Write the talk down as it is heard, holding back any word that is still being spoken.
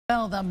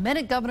Well, the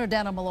minute Governor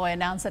Dannel Malloy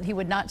announced that he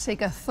would not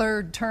seek a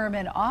third term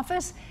in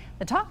office,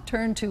 the talk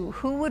turned to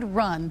who would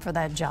run for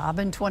that job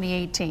in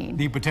 2018.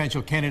 The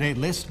potential candidate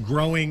list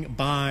growing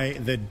by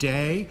the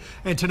day.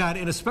 And tonight,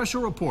 in a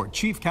special report,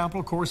 Chief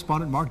Capitol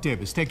Correspondent Mark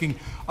Davis taking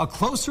a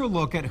closer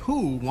look at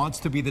who wants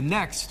to be the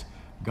next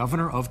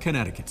governor of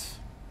Connecticut.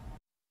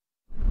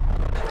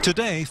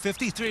 Today,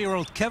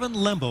 53-year-old Kevin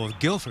Lembo of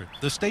Guilford,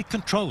 the state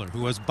controller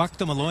who has bucked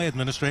the Malloy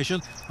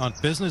administration on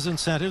business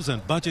incentives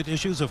and budget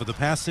issues over the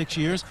past 6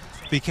 years,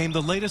 became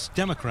the latest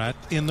Democrat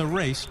in the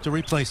race to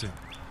replace him.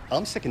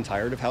 I'm sick and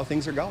tired of how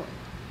things are going.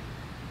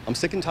 I'm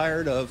sick and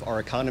tired of our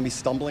economy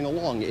stumbling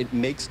along. It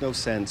makes no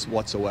sense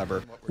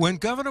whatsoever. When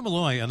Governor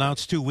Malloy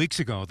announced 2 weeks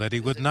ago that he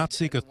would not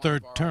seek a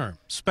third term,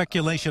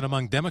 speculation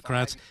among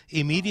Democrats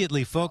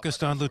immediately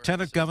focused on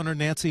Lieutenant Governor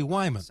Nancy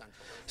Wyman.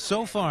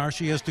 So far,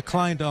 she has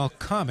declined all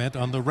comment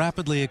on the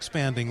rapidly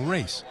expanding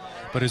race,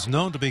 but is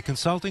known to be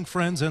consulting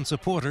friends and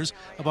supporters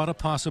about a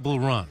possible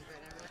run.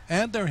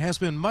 And there has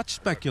been much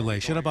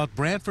speculation about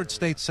Brantford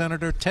State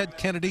Senator Ted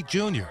Kennedy,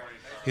 Jr.,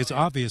 his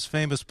obvious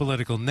famous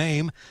political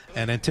name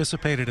and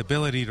anticipated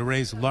ability to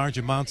raise large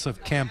amounts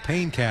of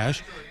campaign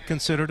cash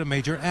considered a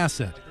major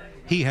asset.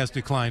 He has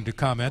declined to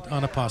comment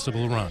on a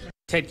possible run.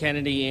 Ted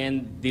Kennedy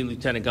and the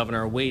lieutenant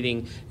governor are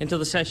waiting until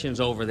the session's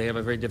over. They have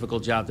a very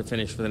difficult job to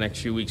finish for the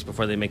next few weeks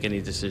before they make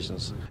any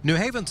decisions. New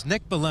Haven's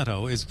Nick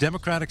Belletto is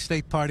Democratic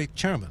State Party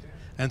chairman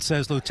and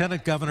says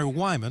Lieutenant Governor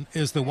Wyman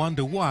is the one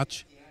to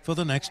watch for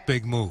the next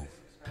big move.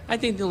 I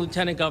think the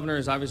lieutenant governor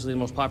is obviously the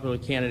most popular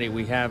candidate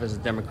we have as a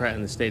Democrat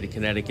in the state of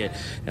Connecticut,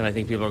 and I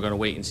think people are going to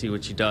wait and see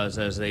what she does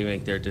as they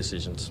make their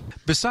decisions.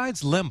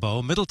 Besides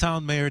Lembo,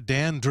 Middletown Mayor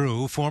Dan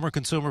Drew, former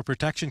Consumer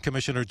Protection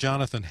Commissioner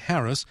Jonathan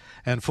Harris,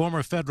 and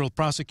former federal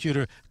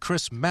prosecutor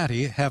Chris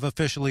Matty have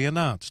officially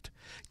announced.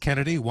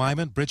 Kennedy,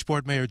 Wyman,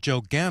 Bridgeport Mayor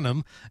Joe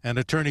Ganim, and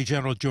Attorney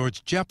General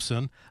George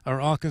Jepsen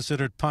are all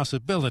considered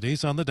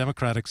possibilities on the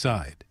Democratic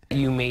side.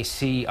 You may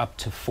see up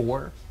to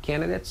 4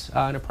 candidates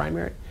in a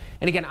primary.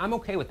 And again, I'm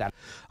okay with that.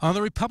 On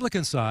the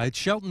Republican side,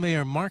 Shelton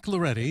Mayor Mark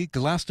Loretti,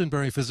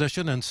 Glastonbury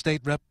physician and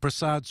State Rep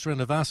Prasad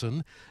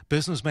Srinivasan,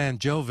 businessman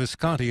Joe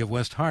Visconti of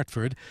West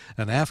Hartford,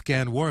 and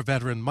Afghan war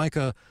veteran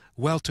Micah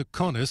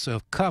Weltukonis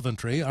of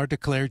Coventry are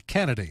declared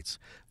candidates.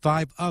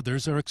 5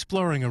 others are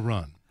exploring a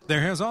run.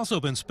 There has also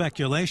been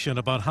speculation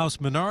about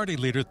House Minority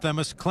Leader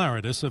Themis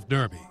Claridis of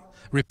Derby.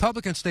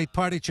 Republican State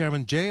Party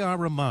Chairman J.R.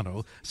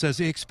 Romano says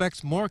he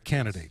expects more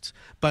candidates,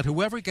 but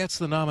whoever gets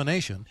the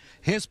nomination,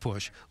 his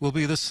push will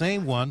be the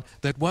same one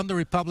that won the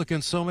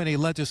Republicans so many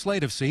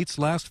legislative seats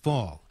last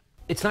fall.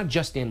 It's not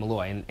just Dan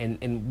Malloy,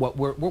 and what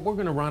we're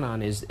going to run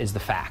on is the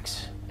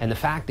facts. And the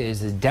fact is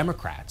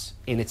Democrats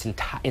in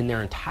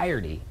their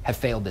entirety have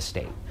failed the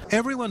state.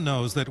 Everyone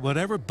knows that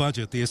whatever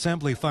budget the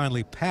Assembly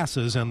finally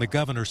passes and the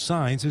governor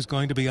signs is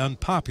going to be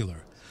unpopular.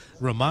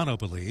 Romano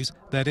believes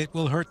that it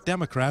will hurt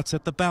Democrats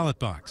at the ballot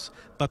box,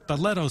 but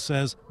Belletto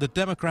says the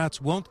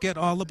Democrats won't get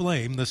all the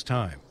blame this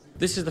time.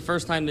 This is the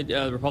first time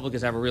that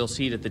Republicans have a real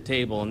seat at the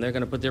table, and they're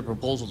going to put their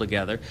proposal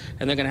together,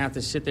 and they're going to have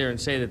to sit there and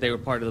say that they were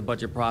part of the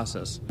budget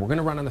process. We're going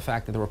to run on the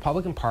fact that the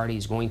Republican Party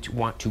is going to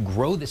want to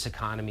grow this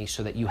economy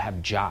so that you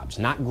have jobs,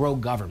 not grow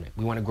government.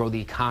 We want to grow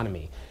the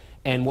economy.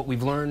 And what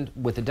we've learned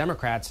with the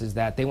Democrats is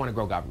that they want to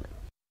grow government.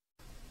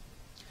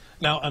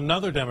 Now,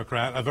 another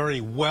Democrat, a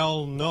very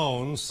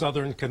well-known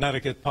Southern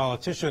Connecticut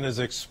politician, is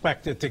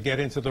expected to get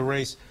into the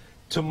race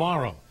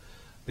tomorrow.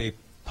 The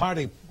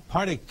party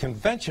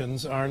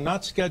conventions are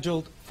not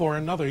scheduled for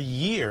another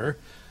year,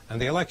 and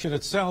the election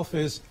itself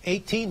is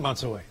 18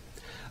 months away.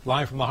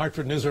 Live from the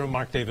Hartford Newsroom,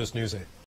 Mark Davis, News 8.